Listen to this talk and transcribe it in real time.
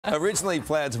Originally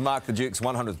planned to mark the Duke's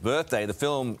 100th birthday, the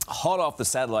film, hot off the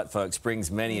satellite, folks,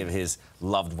 brings many of his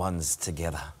loved ones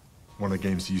together. One of the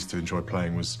games he used to enjoy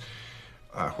playing was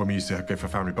when we used to go for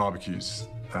family barbecues.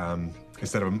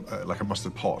 Instead of like a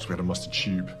mustard pot, we had a mustard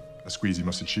tube, a squeezy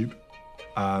mustard tube.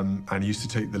 And he used to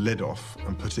take the lid off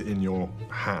and put it in your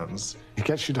hands. He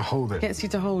gets you to hold it. Gets you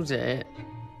to hold it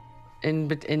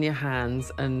in your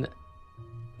hands, and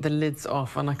the lid's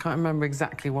off, and I can't remember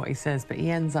exactly what he says, but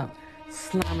he ends up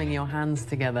slamming your hands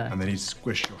together. And then he'd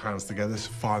squish your hands together,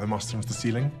 fire the mustard into the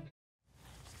ceiling.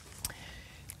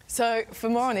 So, for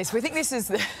more on this, we think this is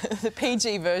the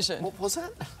PG version. What was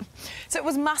it? So it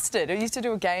was mustard. We used to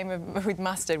do a game with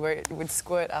mustard where it would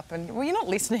squirt up and... Well, you're not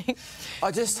listening.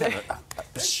 I just have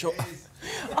surely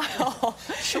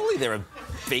there are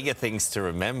bigger things to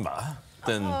remember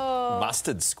than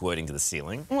mustard squirting to the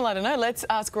ceiling. Well, I don't know. Let's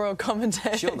ask royal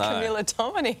commentator Camilla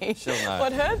Tominey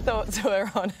what her thoughts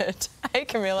were on it. Hey,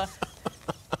 Camilla.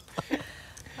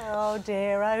 Oh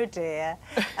dear, oh dear.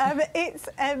 It's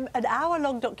an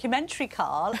hour-long documentary,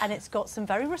 Karl, and it's got some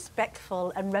very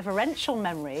respectful and reverential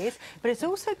memories, but it's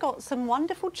also got some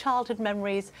wonderful childhood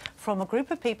memories from a group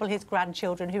of people, his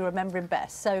grandchildren, who remember him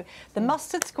best. So the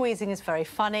mustard squeezing is very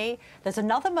funny. There's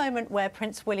another moment where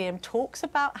Prince William talks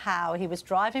about how he was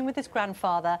driving with his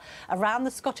grandfather around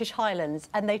the Scottish Highlands,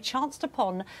 and they chanced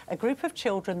upon a group of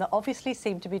children that obviously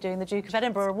seemed to be doing the Duke of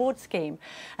Edinburgh award scheme.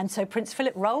 And so Prince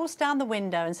Philip rolls down the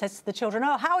window and says to the children,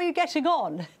 "Oh, how are you getting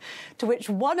on?" To which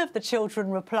one of the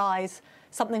children replies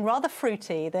something rather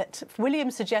fruity that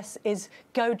William suggests is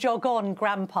 "Go jog on,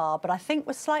 Grandpa," but I think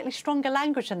was slightly stronger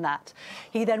language than that.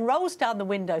 He then rolls down the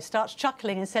window, starts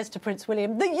chuckling and says to Prince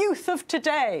William, "The youth of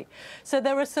today." So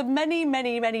there are some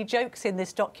many jokes in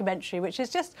this documentary, which is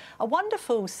just a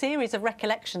wonderful series of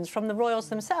recollections from the royals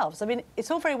themselves. I mean,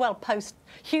 it's all very well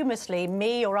posthumously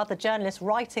me or other journalists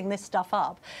writing this stuff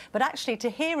up, but actually to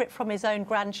hear it from his own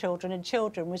grandchildren and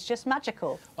children was just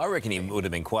magical. I reckon he would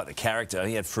have been quite the character.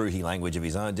 He had fruity language of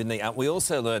his own, didn't he? We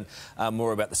also learned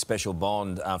more about the special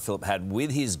bond Philip had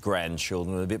with his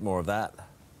grandchildren, a bit more of that.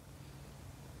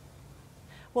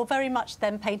 Well, very much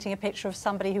them painting a picture of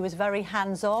somebody who was very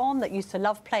hands-on, that used to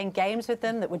love playing games with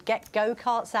them, that would get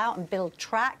go-karts out and build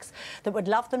tracks, that would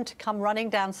love them to come running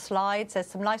down slides. There's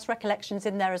some nice recollections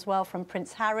in there as well from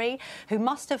Prince Harry, who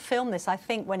must have filmed this, I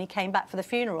think, when he came back for the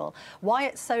funeral. Why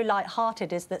it's so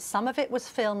light-hearted is that some of it was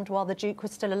filmed while the Duke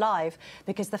was still alive,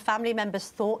 because the family members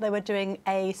thought they were doing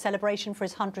a celebration for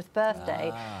his 100th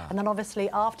birthday. And then, obviously,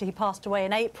 after he passed away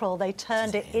in April, they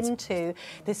turned it into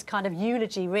this kind of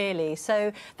eulogy, really.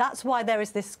 So that's why there is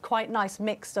this quite nice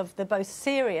mix of the both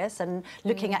serious and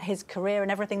looking at his career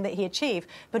and everything that he achieved,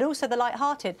 but also the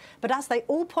light-hearted. But as they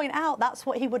all point out, that's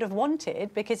what he would have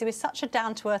wanted, because he was such a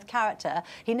down-to-earth character.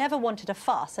 He never wanted a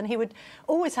fuss, and he would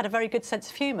always had a very good sense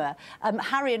of humour.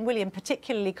 Harry and William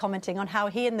particularly commenting on how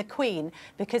he and the Queen,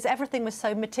 because everything was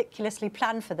so meticulously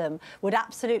planned for them, would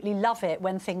absolutely love it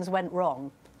when things went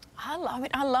wrong. I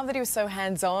love that he was so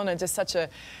hands-on and just such a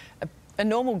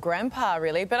normal grandpa,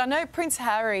 really. But I know Prince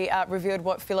Harry revealed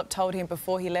what Philip told him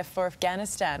before he left for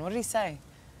Afghanistan. What did he say?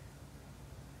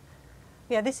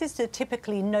 Yeah, this is the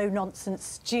typically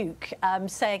no-nonsense Duke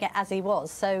saying it as he was.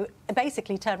 So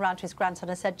basically turned around to his grandson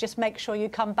and said, "Just make sure you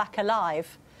come back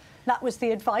alive." That was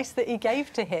the advice that he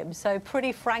gave to him. So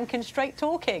pretty frank and straight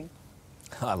talking.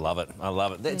 I love it. I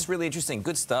love it. It's really interesting.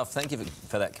 Good stuff. Thank you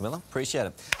for that, Camilla. Appreciate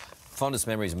it. Fondest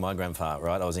memories of my grandfather,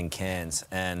 right? I was in Cairns,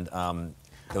 and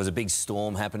there was a big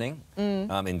storm happening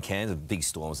in Cairns, a big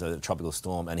storm, so a tropical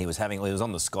storm, and he was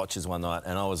on the Scotches one night,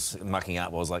 and I was mucking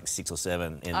up. I was like 6 or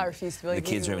 7 in the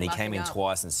kids' room, and he came in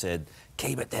twice and said,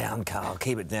 "Keep it down, Karl,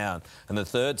 keep it down." And the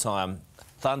third time,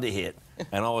 thunder hit,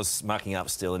 and I was mucking up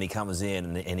still, and he comes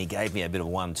in and he gave me a bit of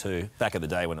 1-2 back in the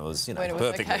day when it was, you know,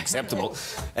 perfectly acceptable.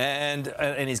 And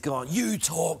he's gone, "You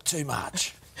talk too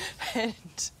much." And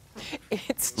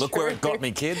it's Look where it got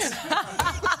me, kids.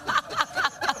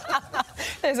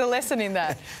 There's a lesson in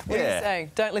that. What are you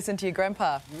saying? Don't listen to your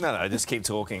grandpa. No, just keep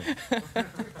talking.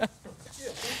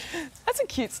 That's a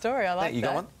cute story. I like that. You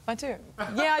got one? I do.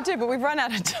 Yeah, I do, but we've run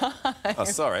out of time. Oh,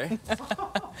 sorry.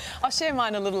 I'll share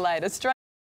mine a little later.